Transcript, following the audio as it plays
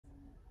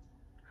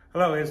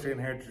Hello, History and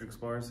Heritage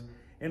Explorers.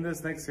 In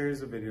this next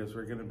series of videos,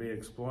 we're going to be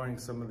exploring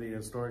some of the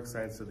historic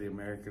sites of the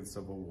American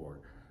Civil War.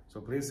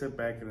 So please sit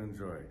back and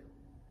enjoy.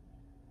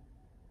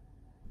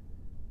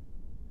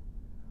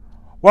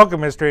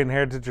 Welcome, History and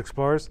Heritage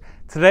Explorers.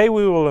 Today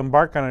we will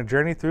embark on a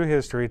journey through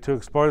history to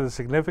explore the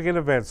significant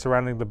events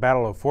surrounding the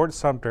Battle of Fort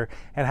Sumter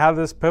and how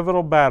this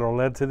pivotal battle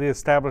led to the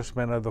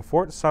establishment of the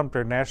Fort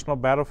Sumter National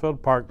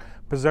Battlefield Park,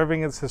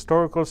 preserving its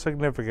historical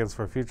significance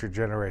for future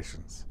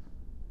generations.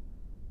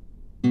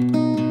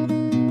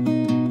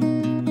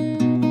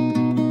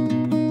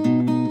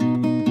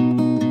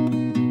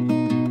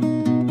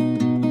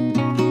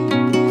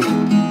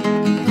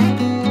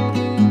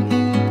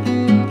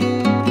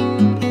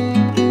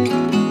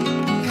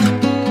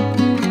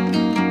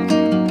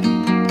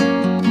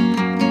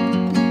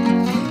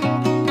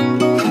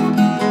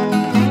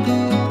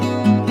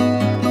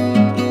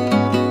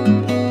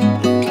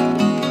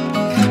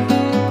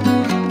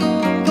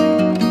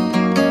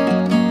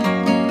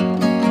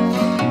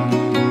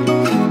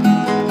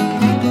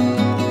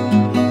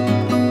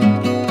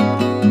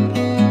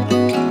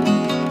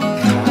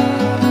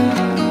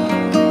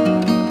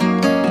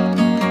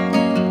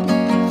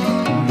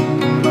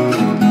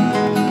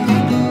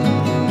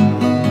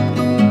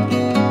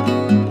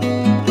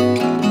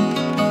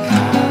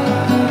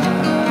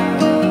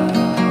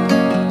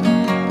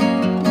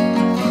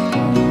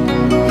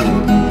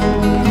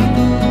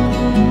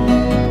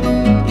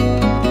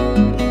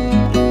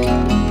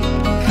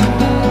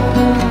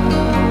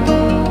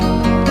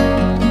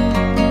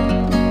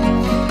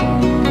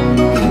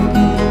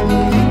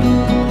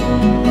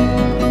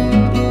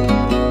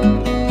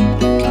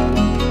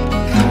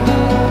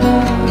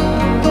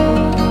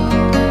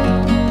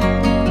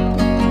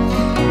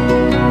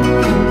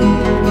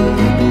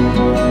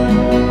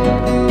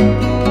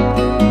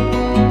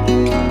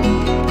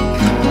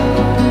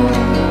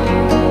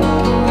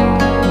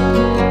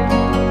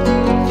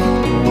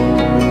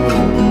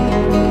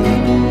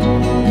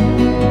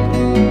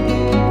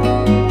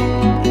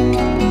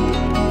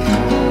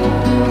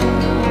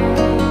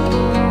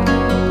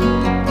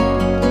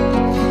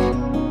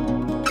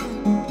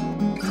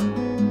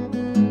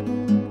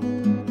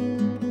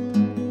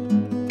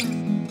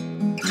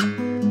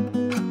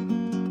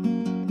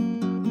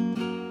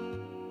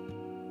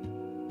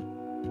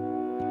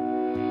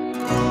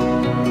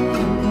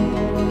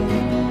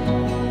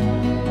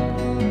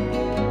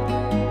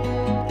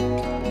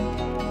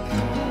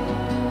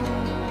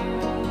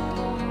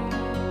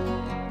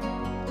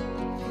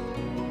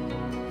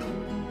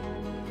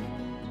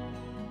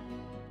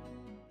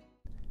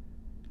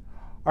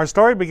 Our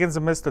story begins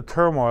amidst the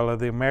turmoil of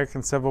the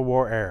American Civil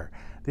War era.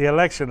 The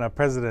election of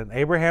President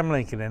Abraham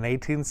Lincoln in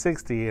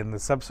 1860 and the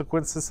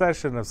subsequent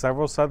secession of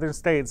several southern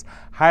states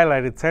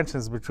highlighted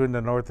tensions between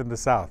the North and the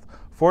South.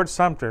 Fort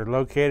Sumter,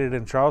 located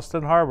in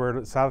Charleston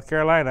Harbor, South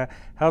Carolina,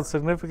 held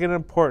significant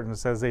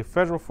importance as a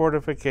federal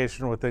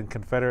fortification within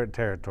Confederate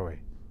territory.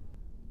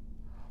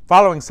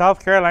 Following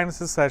South Carolina's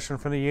secession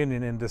from the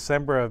Union in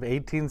December of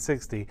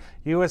 1860,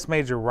 U.S.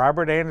 Major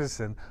Robert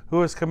Anderson, who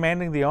was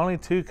commanding the only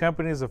two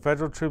companies of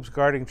federal troops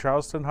guarding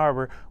Charleston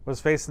Harbor, was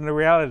facing the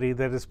reality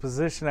that his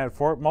position at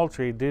Fort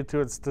Moultrie, due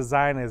to its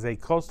design as a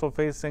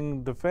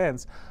coastal-facing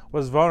defense,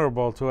 was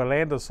vulnerable to a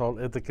land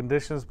assault if the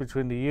conditions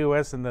between the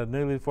U.S. and the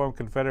newly formed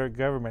Confederate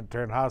government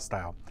turned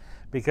hostile.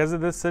 Because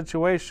of this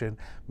situation,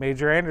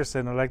 Major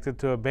Anderson elected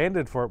to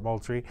abandon Fort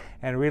Moultrie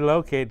and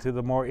relocate to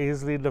the more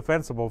easily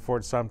defensible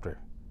Fort Sumter.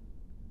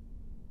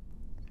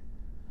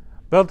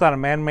 Built on a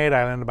man-made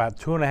island about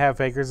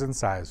 2.5 acres in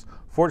size,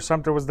 Fort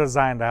Sumter was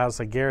designed to house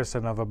a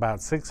garrison of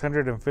about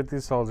 650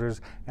 soldiers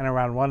and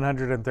around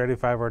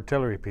 135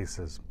 artillery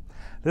pieces.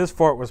 This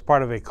fort was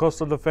part of a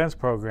coastal defense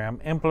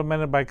program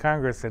implemented by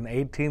Congress in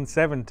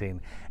 1817,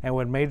 and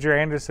when Major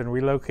Anderson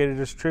relocated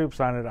his troops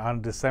on it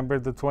on December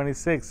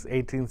 26,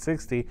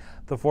 1860,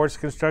 the fort's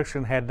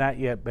construction had not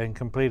yet been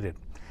completed.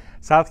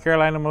 South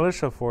Carolina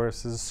militia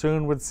forces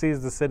soon would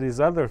seize the city's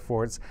other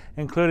forts,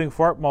 including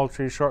Fort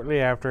Moultrie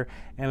shortly after,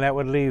 and that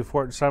would leave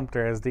Fort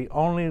Sumter as the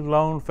only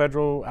lone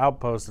federal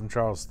outpost in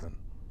Charleston.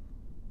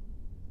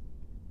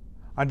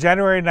 On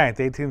January 9,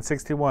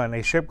 1861,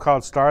 a ship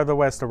called Star of the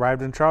West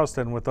arrived in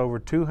Charleston with over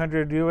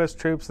 200 U.S.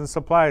 troops and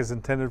supplies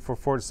intended for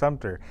Fort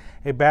Sumter.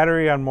 A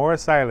battery on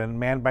Morris Island,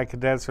 manned by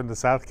cadets from the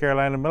South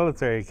Carolina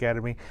Military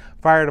Academy,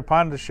 fired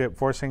upon the ship,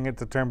 forcing it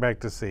to turn back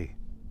to sea.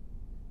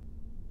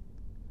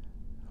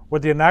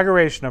 With the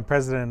inauguration of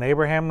President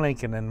Abraham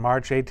Lincoln in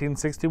March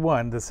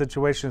 1861, the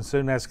situation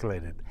soon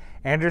escalated.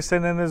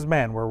 Anderson and his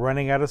men were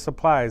running out of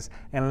supplies,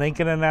 and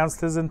Lincoln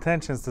announced his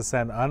intentions to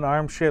send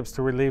unarmed ships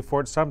to relieve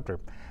Fort Sumter.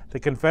 The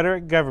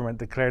Confederate government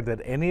declared that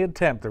any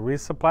attempt to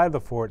resupply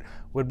the fort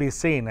would be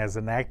seen as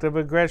an act of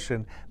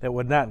aggression that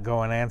would not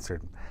go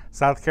unanswered.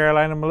 South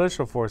Carolina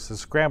militia forces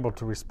scrambled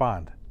to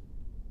respond.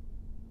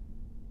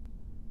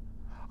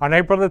 On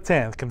April the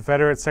 10th,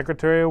 Confederate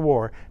Secretary of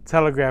War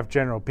telegraphed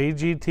General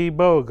P.G.T.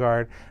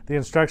 Beauregard the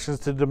instructions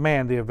to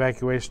demand the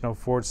evacuation of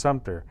Fort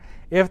Sumter.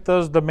 If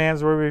those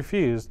demands were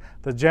refused,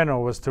 the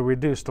general was to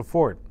reduce the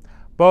fort.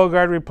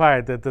 Beauregard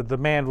replied that the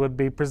demand would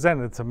be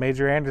presented to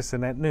Major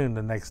Anderson at noon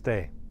the next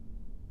day.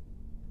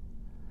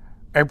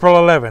 April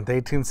 11,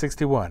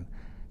 1861.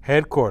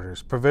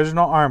 Headquarters,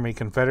 Provisional Army,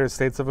 Confederate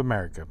States of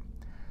America.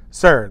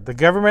 Sir, the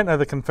government of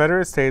the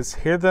Confederate States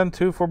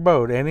hereunto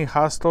forbode any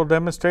hostile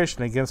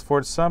demonstration against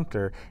Fort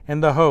Sumter in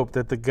the hope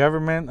that the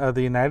government of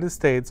the United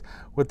States,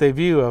 with a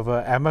view of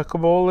an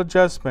amicable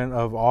adjustment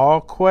of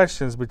all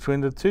questions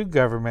between the two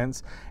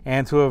governments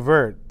and to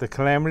avert the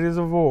calamities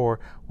of war,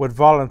 would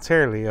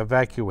voluntarily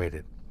evacuate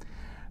it.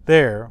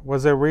 There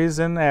was a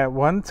reason at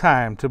one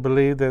time to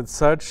believe that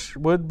such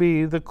would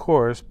be the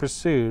course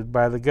pursued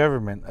by the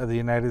government of the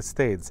United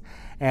States,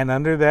 and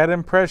under that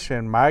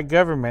impression my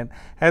government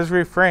has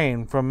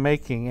refrained from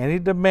making any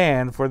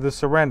demand for the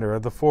surrender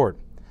of the fort.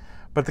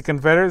 But the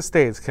Confederate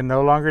States can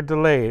no longer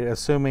delay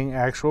assuming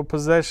actual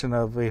possession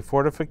of a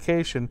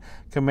fortification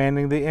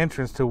commanding the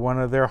entrance to one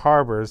of their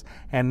harbors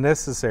and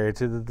necessary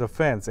to the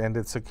defense and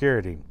its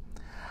security.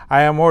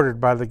 I am ordered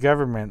by the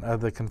government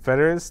of the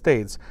Confederate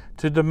States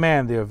to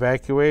demand the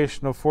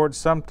evacuation of Fort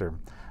Sumter.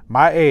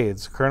 My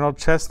aides, Colonel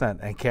Chestnut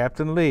and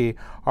Captain Lee,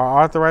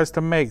 are authorized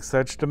to make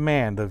such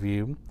demand of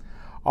you.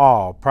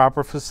 All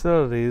proper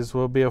facilities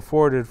will be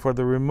afforded for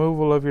the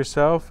removal of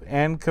yourself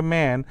and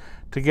command,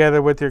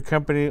 together with your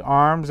company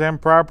arms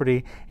and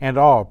property, and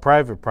all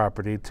private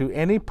property, to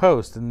any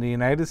post in the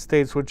United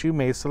States which you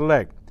may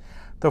select.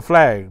 The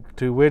flag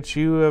to which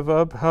you have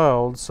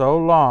upheld so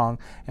long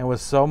and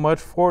with so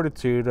much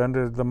fortitude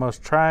under the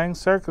most trying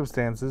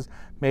circumstances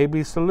may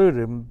be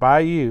saluted by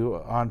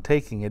you on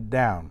taking it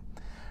down.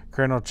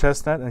 Colonel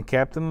Chestnut and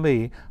Captain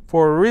Lee,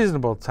 for a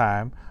reasonable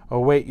time,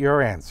 await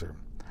your answer.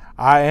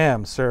 I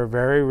am, sir,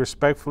 very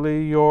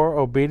respectfully your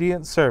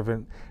obedient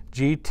servant,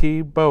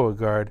 G.T.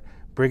 Beauregard,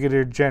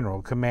 Brigadier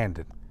General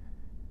Commanding.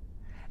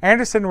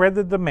 Anderson read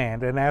the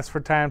demand and asked for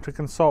time to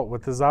consult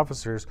with his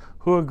officers,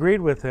 who agreed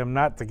with him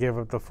not to give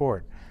up the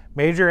fort.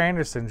 Major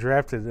Anderson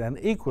drafted an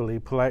equally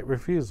polite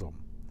refusal.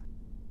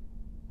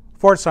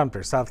 Fort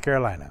Sumter, South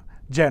Carolina.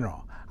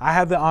 General, I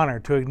have the honor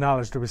to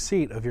acknowledge the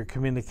receipt of your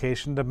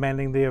communication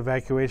demanding the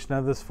evacuation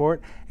of this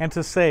fort, and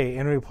to say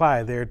in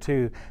reply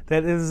thereto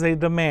that it is a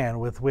demand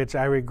with which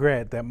I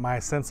regret that my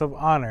sense of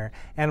honor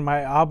and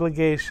my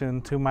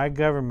obligation to my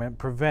government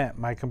prevent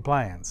my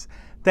compliance.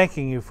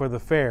 Thanking you for the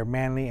fair,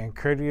 manly, and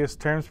courteous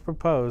terms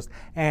proposed,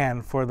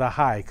 and for the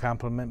high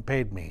compliment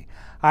paid me.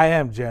 I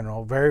am,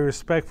 General, very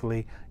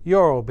respectfully,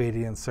 your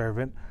obedient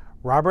servant,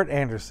 Robert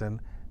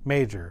Anderson,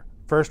 Major,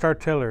 1st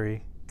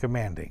Artillery,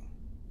 Commanding.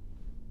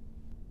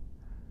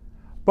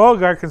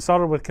 Beauregard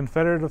consulted with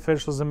Confederate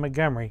officials in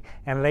Montgomery,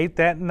 and late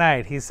that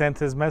night he sent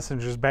his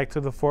messengers back to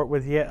the fort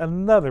with yet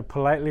another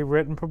politely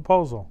written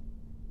proposal.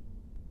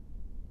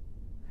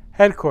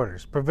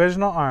 Headquarters,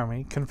 Provisional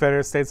Army,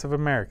 Confederate States of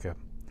America.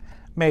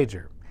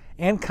 Major,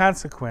 in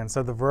consequence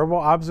of the verbal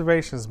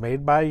observations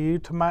made by you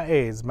to my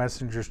aides,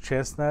 Messengers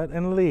Chestnut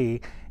and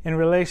Lee, in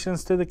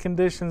relations to the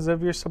conditions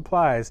of your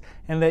supplies,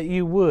 and that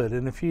you would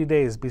in a few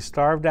days be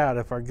starved out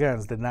if our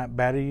guns did not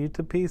batter you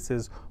to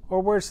pieces,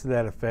 or worse to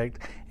that effect,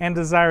 and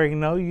desiring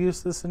no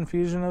useless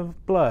infusion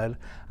of blood,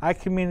 I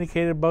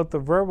communicated both the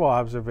verbal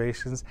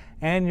observations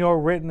and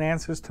your written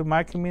answers to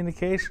my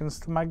communications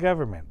to my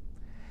government.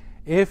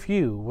 If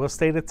you will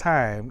state a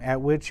time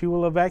at which you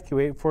will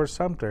evacuate Fort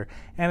Sumter,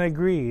 and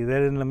agree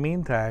that in the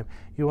meantime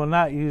you will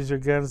not use your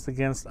guns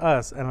against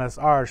us unless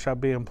ours shall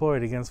be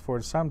employed against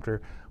Fort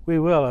Sumter, we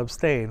will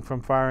abstain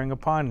from firing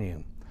upon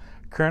you.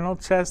 Colonel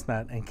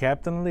Chestnut and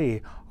Captain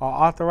Lee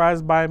are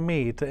authorized by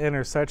me to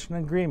enter such an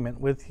agreement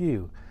with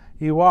you.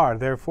 You are,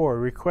 therefore,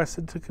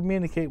 requested to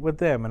communicate with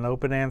them in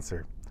open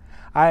answer.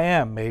 I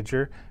am,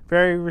 Major,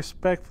 very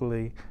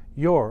respectfully,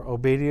 your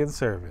obedient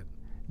servant,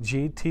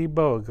 G.T.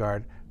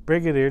 Beauregard,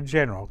 Brigadier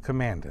General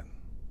Commanding.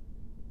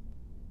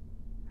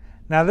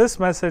 Now this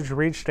message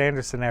reached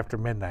Anderson after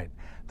midnight.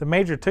 The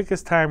Major took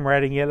his time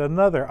writing yet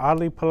another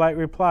oddly polite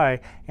reply,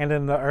 and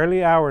in the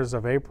early hours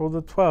of April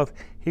the 12th,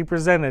 he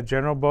presented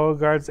General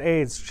Beauregard's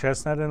aides,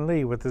 Chestnut and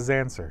Lee, with his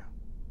answer.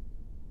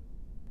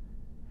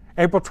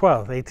 April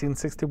 12,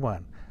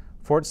 1861,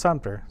 Fort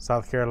Sumter,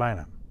 South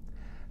Carolina.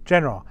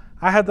 General,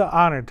 I had the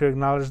honor to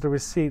acknowledge the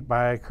receipt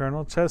by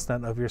Colonel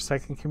Chestnut of your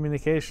second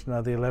communication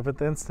of the 11th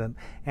instant,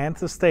 and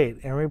to state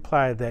in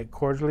reply that,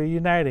 cordially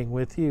uniting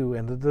with you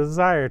in the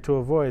desire to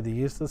avoid the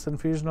useless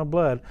infusion of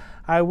blood,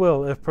 I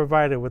will, if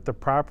provided with the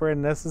proper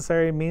and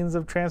necessary means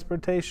of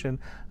transportation,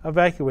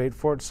 evacuate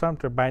Fort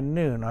Sumter by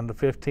noon on the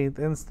 15th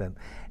instant,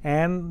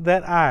 and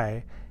that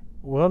I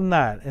will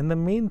not in the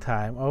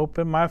meantime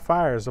open my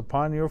fires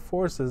upon your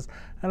forces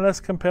unless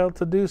compelled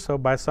to do so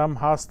by some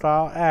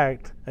hostile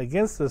act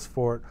against this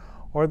fort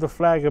or the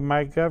flag of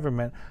my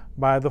government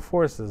by the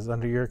forces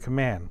under your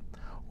command,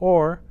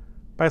 or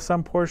by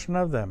some portion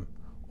of them,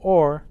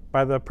 or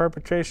by the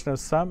perpetration of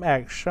some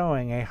act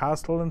showing a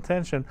hostile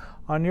intention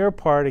on your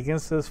part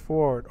against this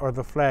fort or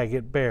the flag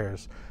it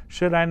bears,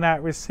 should I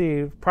not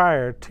receive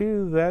prior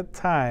to that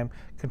time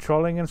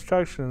controlling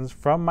instructions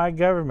from my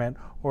government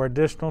or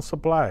additional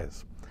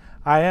supplies.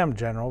 I am,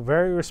 General,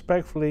 very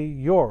respectfully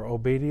your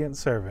obedient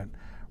servant,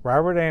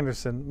 Robert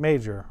Anderson,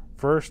 Major,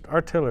 1st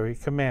Artillery,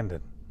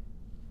 commanded.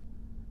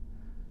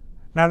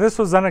 Now this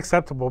was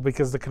unacceptable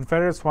because the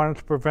Confederates wanted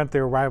to prevent the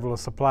arrival of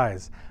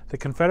supplies. The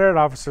Confederate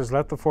officers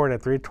left the fort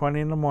at 3:20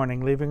 in the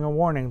morning, leaving a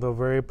warning, though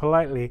very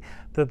politely,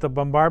 that the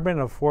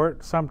bombardment of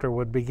Fort Sumter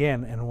would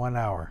begin in 1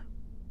 hour.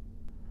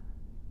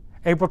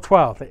 April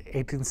 12,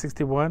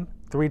 1861,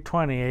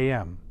 3:20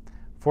 a.m.,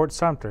 Fort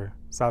Sumter,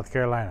 South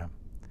Carolina.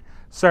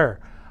 Sir,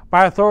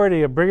 by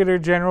authority of Brigadier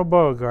General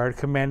Beauregard,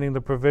 commanding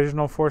the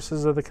provisional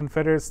forces of the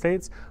Confederate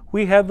States,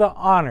 we have the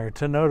honor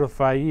to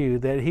notify you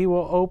that he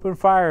will open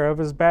fire of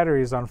his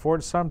batteries on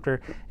Fort Sumter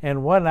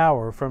in 1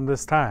 hour from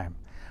this time.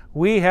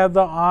 We have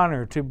the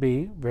honor to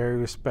be, very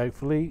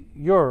respectfully,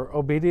 your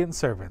obedient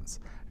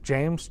servants,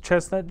 James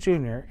Chestnut,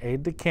 Jr.,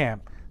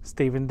 Aide-de-Camp,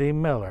 Stephen D.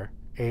 Miller,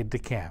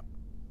 Aide-de-Camp.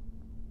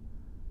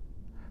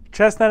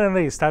 Chestnut and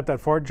Lee stopped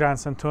at Fort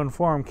Johnson to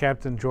inform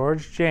Captain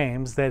George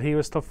James that he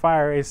was to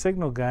fire a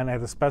signal gun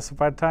at a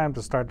specified time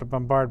to start the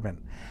bombardment.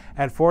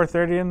 At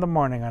 4:30 in the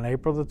morning on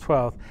April the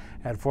 12th,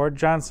 at Fort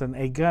Johnson,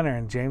 a gunner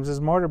in James's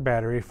mortar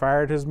battery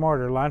fired his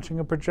mortar, launching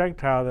a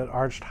projectile that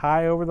arched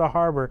high over the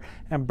harbor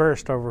and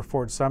burst over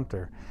Fort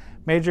Sumter.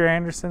 Major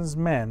Anderson's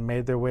men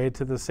made their way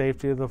to the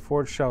safety of the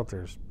fort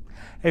shelters.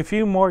 A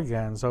few more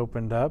guns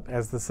opened up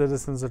as the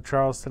citizens of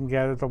Charleston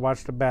gathered to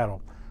watch the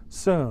battle.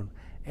 Soon,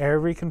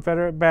 every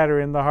Confederate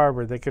battery in the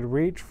harbor that could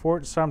reach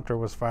Fort Sumter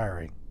was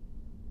firing.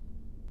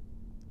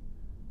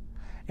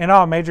 In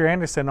all, Major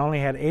Anderson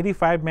only had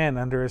 85 men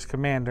under his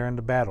command during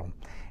the battle.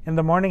 In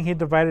the morning, he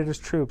divided his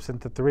troops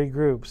into 3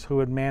 groups who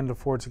would man the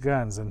fort's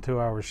guns in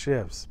 2-hour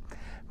shifts.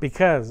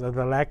 Because of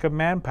the lack of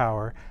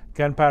manpower,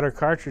 gunpowder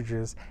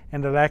cartridges,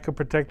 and the lack of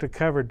protective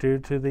cover due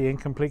to the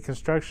incomplete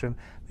construction,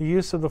 the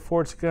use of the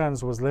fort's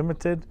guns was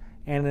limited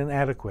and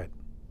inadequate.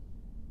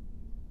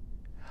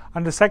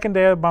 On the second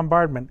day of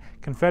bombardment,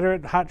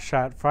 Confederate hot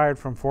shot fired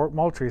from Fort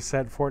Moultrie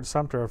set Fort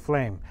Sumter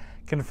aflame.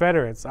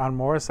 Confederates on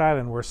Morris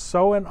Island were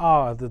so in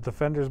awe of the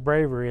defenders'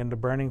 bravery in the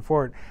burning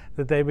fort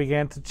that they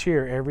began to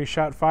cheer every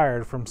shot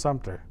fired from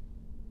Sumter.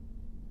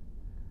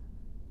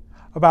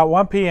 About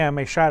 1 p.m.,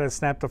 a shot had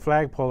snapped the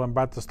flagpole and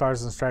brought the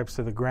Stars and Stripes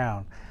to the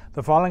ground.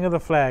 The falling of the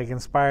flag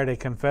inspired a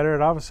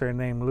Confederate officer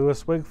named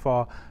Lewis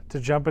Wigfall to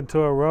jump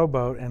into a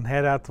rowboat and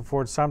head out to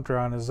Fort Sumter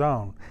on his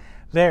own.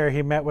 There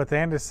he met with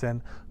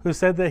Anderson, who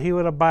said that he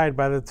would abide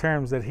by the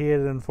terms that he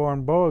had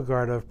informed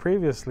Beauregard of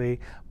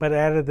previously, but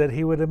added that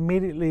he would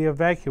immediately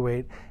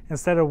evacuate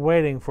instead of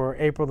waiting for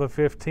April the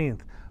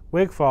 15th.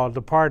 Wigfall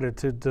departed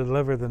to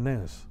deliver the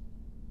news.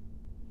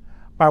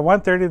 By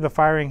 1:30 the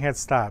firing had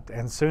stopped,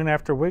 and soon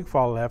after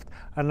Wigfall left,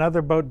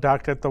 another boat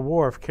docked at the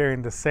wharf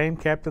carrying the same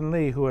Captain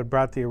Lee who had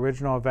brought the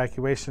original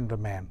evacuation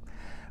demand.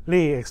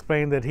 Lee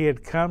explained that he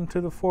had come to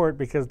the fort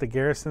because the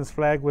garrison's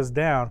flag was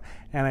down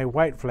and a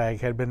white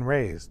flag had been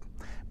raised.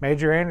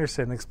 Major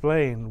Anderson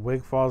explained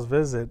Wigfall's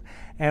visit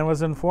and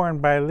was informed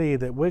by Lee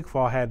that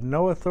Wigfall had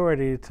no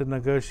authority to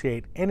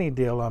negotiate any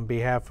deal on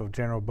behalf of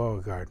General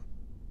Beauregard.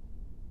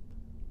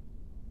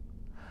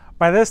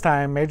 By this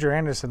time, Major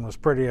Anderson was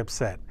pretty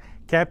upset.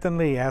 Captain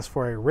Lee asked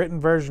for a written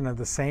version of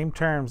the same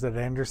terms that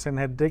Anderson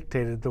had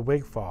dictated to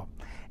Wigfall.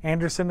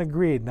 Anderson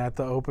agreed not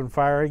to open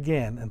fire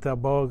again until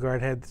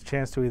Beauregard had the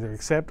chance to either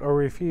accept or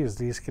refuse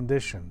these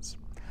conditions.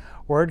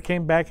 Word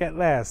came back at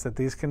last that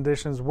these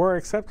conditions were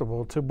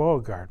acceptable to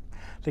Beauregard.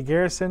 The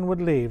garrison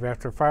would leave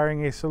after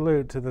firing a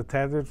salute to the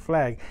tattered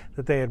flag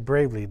that they had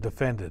bravely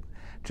defended.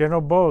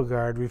 General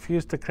Beauregard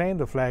refused to claim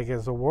the flag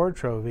as a war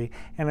trophy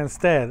and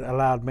instead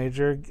allowed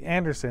Major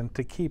Anderson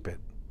to keep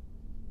it.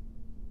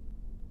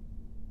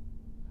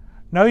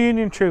 No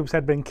Union troops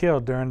had been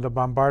killed during the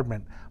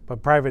bombardment,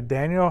 but Private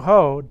Daniel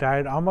Ho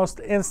died almost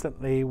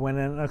instantly when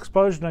an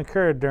explosion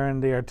occurred during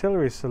the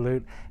artillery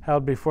salute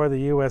held before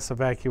the U.S.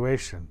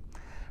 evacuation.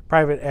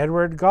 Private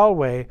Edward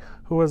Galway,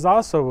 who was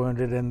also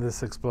wounded in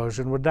this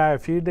explosion, would die a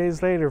few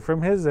days later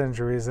from his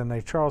injuries in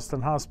a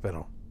Charleston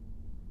hospital.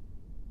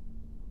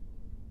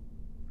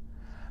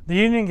 The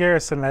Union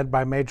garrison, led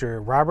by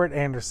Major Robert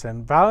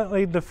Anderson,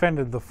 valiantly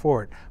defended the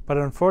fort, but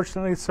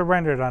unfortunately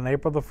surrendered on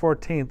April the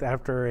 14th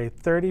after a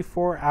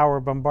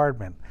 34-hour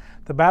bombardment.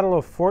 The Battle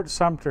of Fort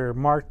Sumter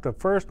marked the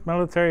first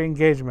military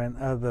engagement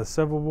of the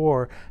Civil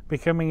War,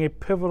 becoming a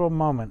pivotal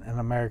moment in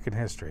American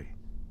history.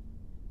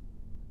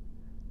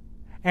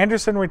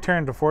 Anderson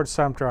returned to Fort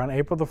Sumter on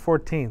April the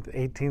 14th,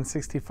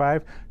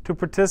 1865, to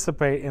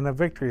participate in a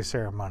victory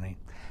ceremony.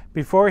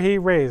 Before he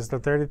raised the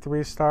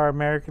 33-star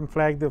American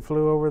flag that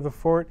flew over the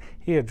fort,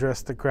 he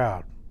addressed the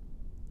crowd.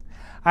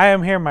 I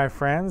am here, my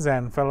friends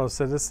and fellow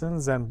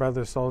citizens and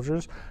brother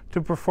soldiers,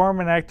 to perform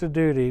an act of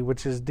duty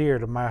which is dear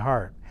to my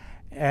heart,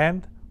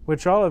 and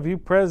which all of you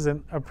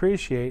present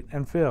appreciate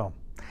and feel.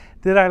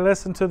 Did I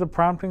listen to the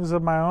promptings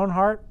of my own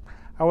heart,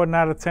 I would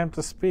not attempt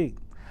to speak,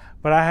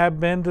 but I have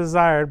been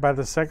desired by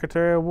the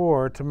Secretary of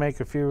War to make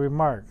a few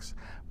remarks.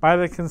 By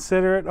the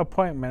considerate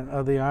appointment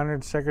of the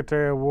honored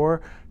Secretary of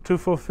War to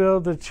fulfill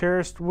the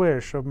cherished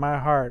wish of my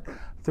heart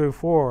through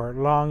 4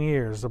 long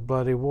years of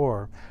bloody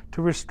war,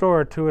 to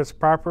restore to its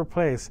proper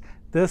place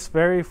this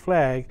very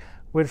flag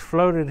which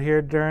floated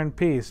here during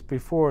peace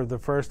before the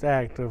first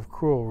act of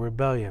cruel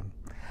rebellion.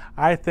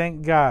 I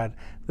thank God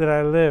that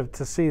I lived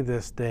to see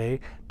this day,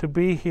 to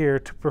be here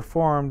to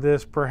perform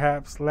this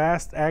perhaps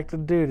last act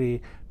of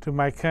duty to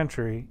my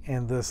country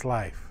in this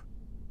life.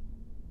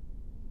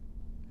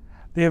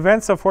 The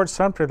events of Fort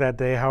Sumter that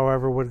day,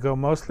 however, would go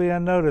mostly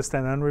unnoticed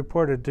and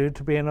unreported due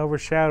to being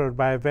overshadowed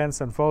by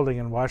events unfolding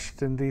in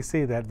Washington,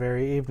 D.C. that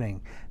very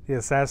evening, the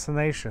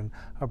assassination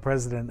of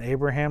President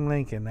Abraham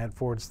Lincoln at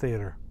Ford's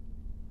Theater.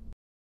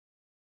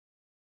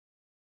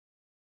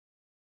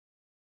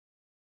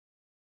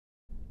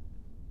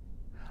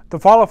 The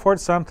fall of Fort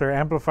Sumter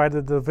amplified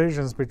the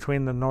divisions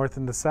between the North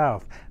and the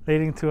South,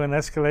 leading to an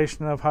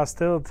escalation of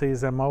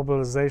hostilities and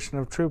mobilization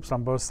of troops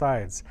on both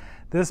sides.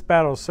 This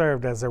battle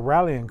served as a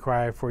rallying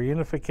cry for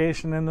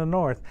unification in the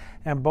North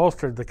and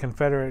bolstered the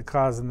Confederate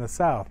cause in the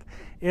South.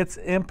 Its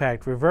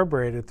impact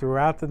reverberated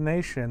throughout the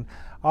nation,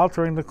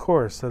 altering the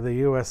course of the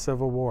U.S.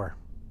 Civil War.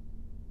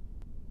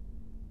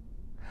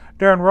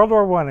 During World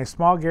War I, a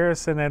small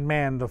garrison had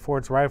manned the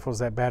fort's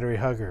rifles at Battery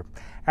Hugger.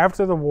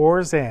 After the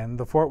war's end,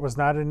 the fort was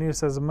not in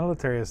use as a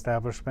military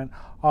establishment,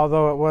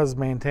 although it was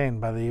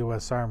maintained by the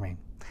U.S. Army.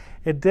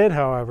 It did,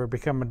 however,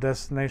 become a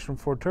destination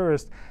for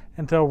tourists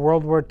until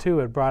World War II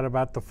had brought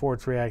about the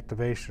fort's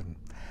reactivation.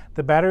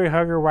 The Battery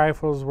Hugger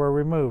rifles were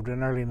removed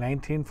in early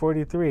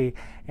 1943,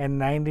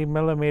 and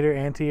 90mm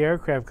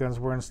anti-aircraft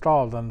guns were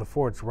installed on the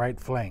fort's right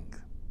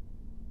flank.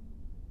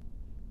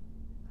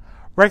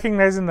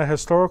 Recognizing the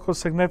historical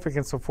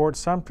significance of Fort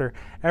Sumter,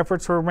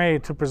 efforts were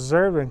made to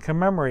preserve and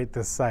commemorate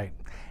this site.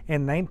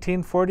 In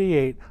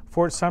 1948,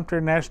 Fort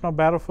Sumter National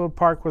Battlefield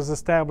Park was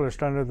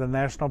established under the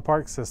National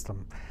Park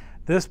System.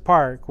 This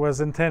park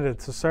was intended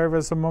to serve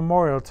as a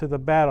memorial to the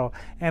battle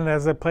and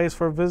as a place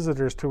for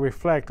visitors to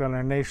reflect on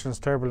our nation's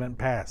turbulent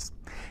past.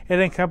 It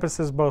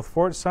encompasses both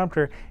Fort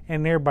Sumter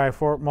and nearby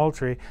Fort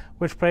Moultrie,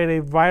 which played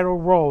a vital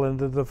role in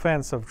the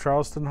defense of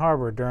Charleston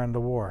Harbor during the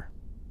war.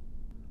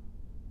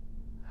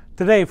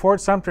 Today, Fort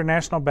Sumter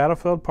National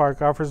Battlefield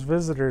Park offers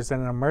visitors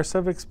an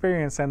immersive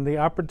experience and the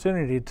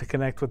opportunity to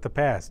connect with the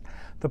past.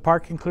 The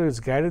park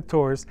includes guided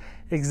tours,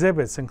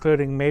 exhibits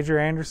including Major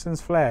Anderson's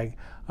flag,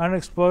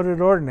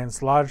 unexploded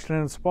ordnance lodged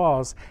in its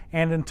walls,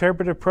 and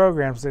interpretive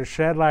programs that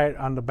shed light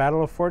on the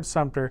Battle of Fort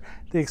Sumter,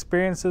 the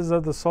experiences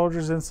of the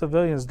soldiers and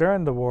civilians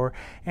during the war,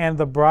 and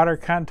the broader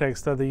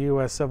context of the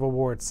U.S. Civil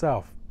War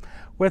itself.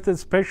 With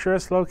its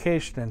picturesque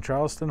location in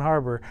Charleston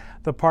Harbor,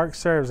 the park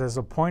serves as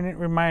a poignant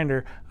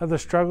reminder of the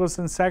struggles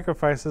and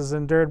sacrifices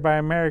endured by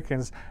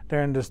Americans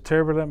during this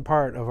turbulent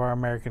part of our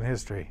American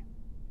history.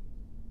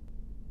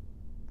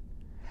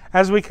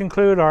 As we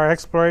conclude our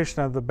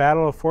exploration of the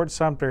Battle of Fort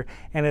Sumter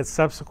and its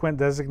subsequent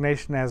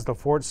designation as the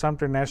Fort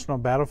Sumter National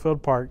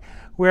Battlefield Park,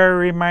 we are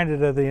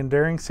reminded of the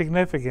enduring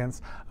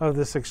significance of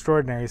this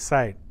extraordinary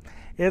site.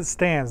 It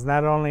stands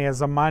not only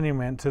as a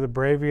monument to the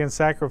bravery and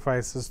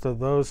sacrifices to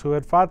those who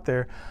had fought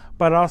there,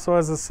 but also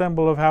as a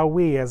symbol of how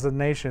we as a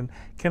nation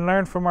can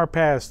learn from our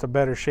past to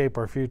better shape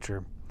our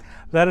future.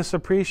 Let us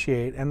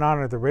appreciate and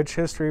honor the rich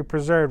history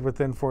preserved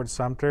within Fort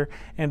Sumter,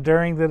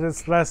 ensuring that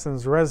its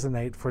lessons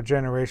resonate for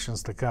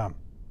generations to come.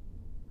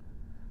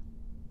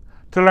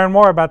 To learn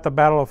more about the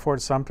Battle of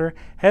Fort Sumter,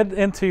 head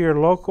into your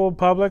local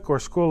public or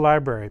school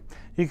library.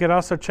 You could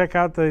also check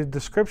out the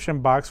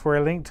description box for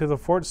a link to the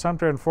Fort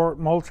Sumter and Fort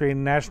Moultrie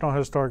National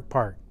Historic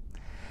Park.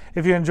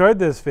 If you enjoyed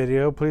this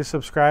video, please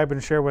subscribe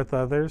and share with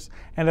others.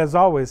 And as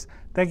always,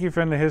 thank you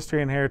from the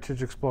History and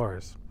Heritage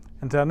Explorers.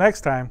 Until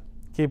next time,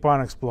 keep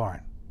on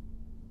exploring.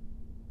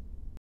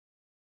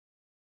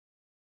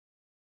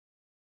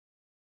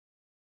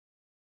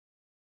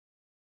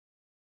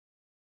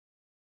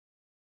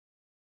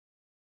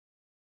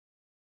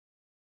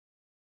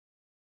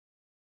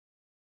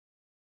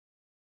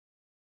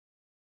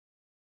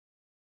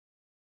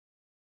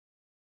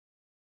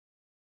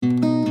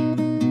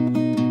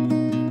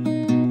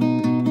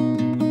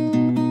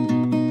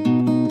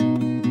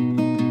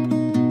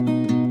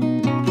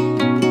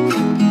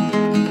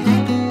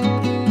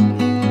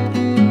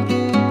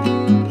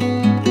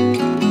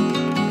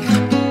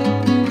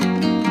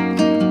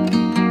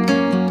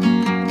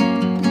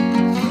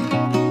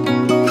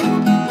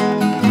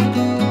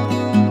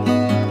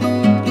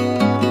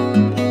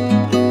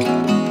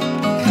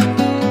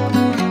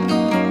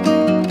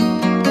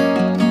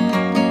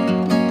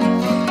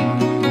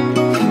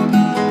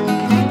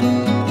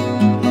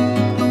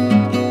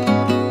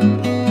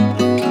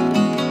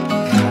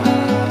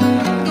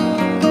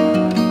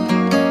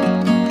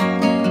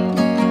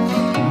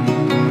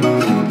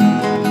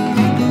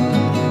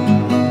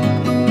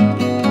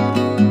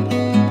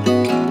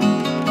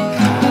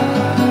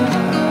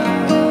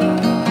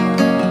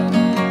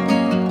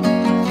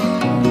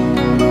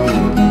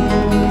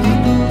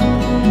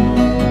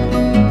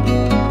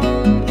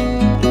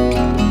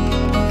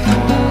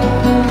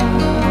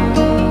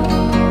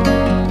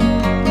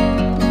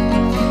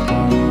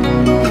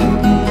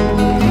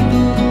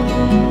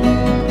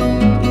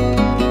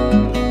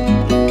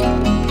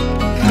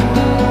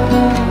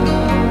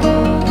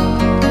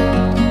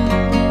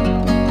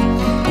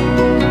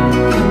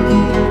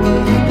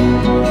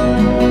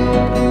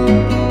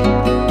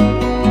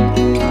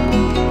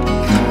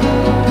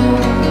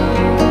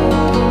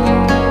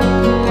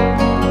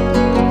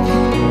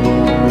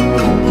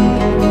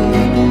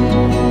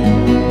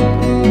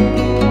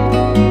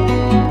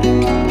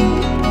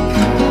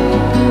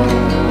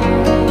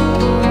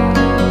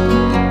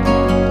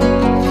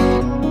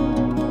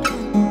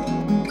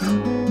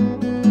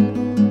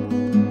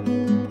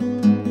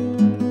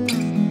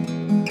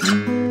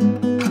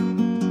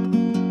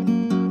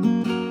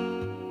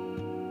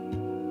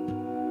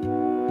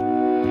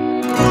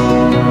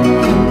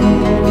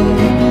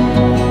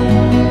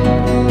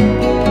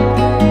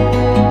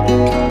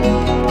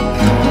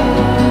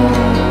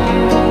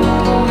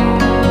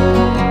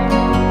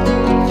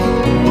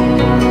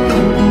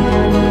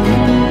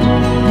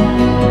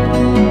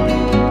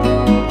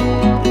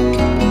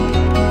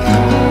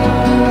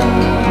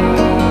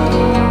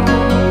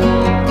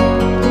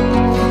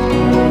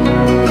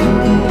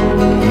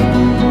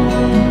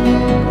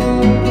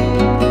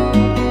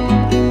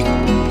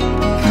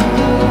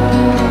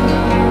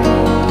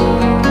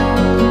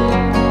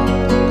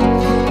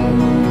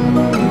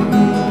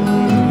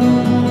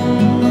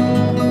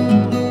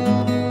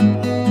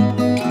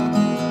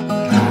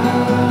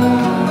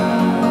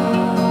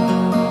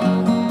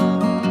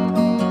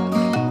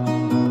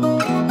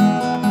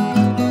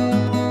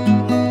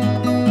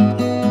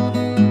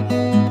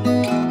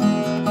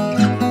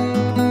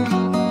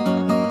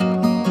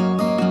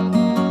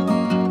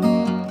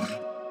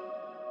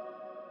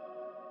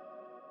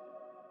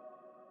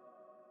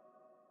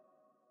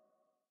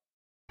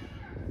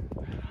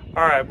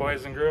 All right,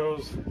 boys and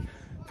girls,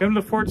 come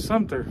to Fort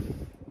Sumter.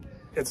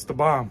 It's the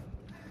bomb.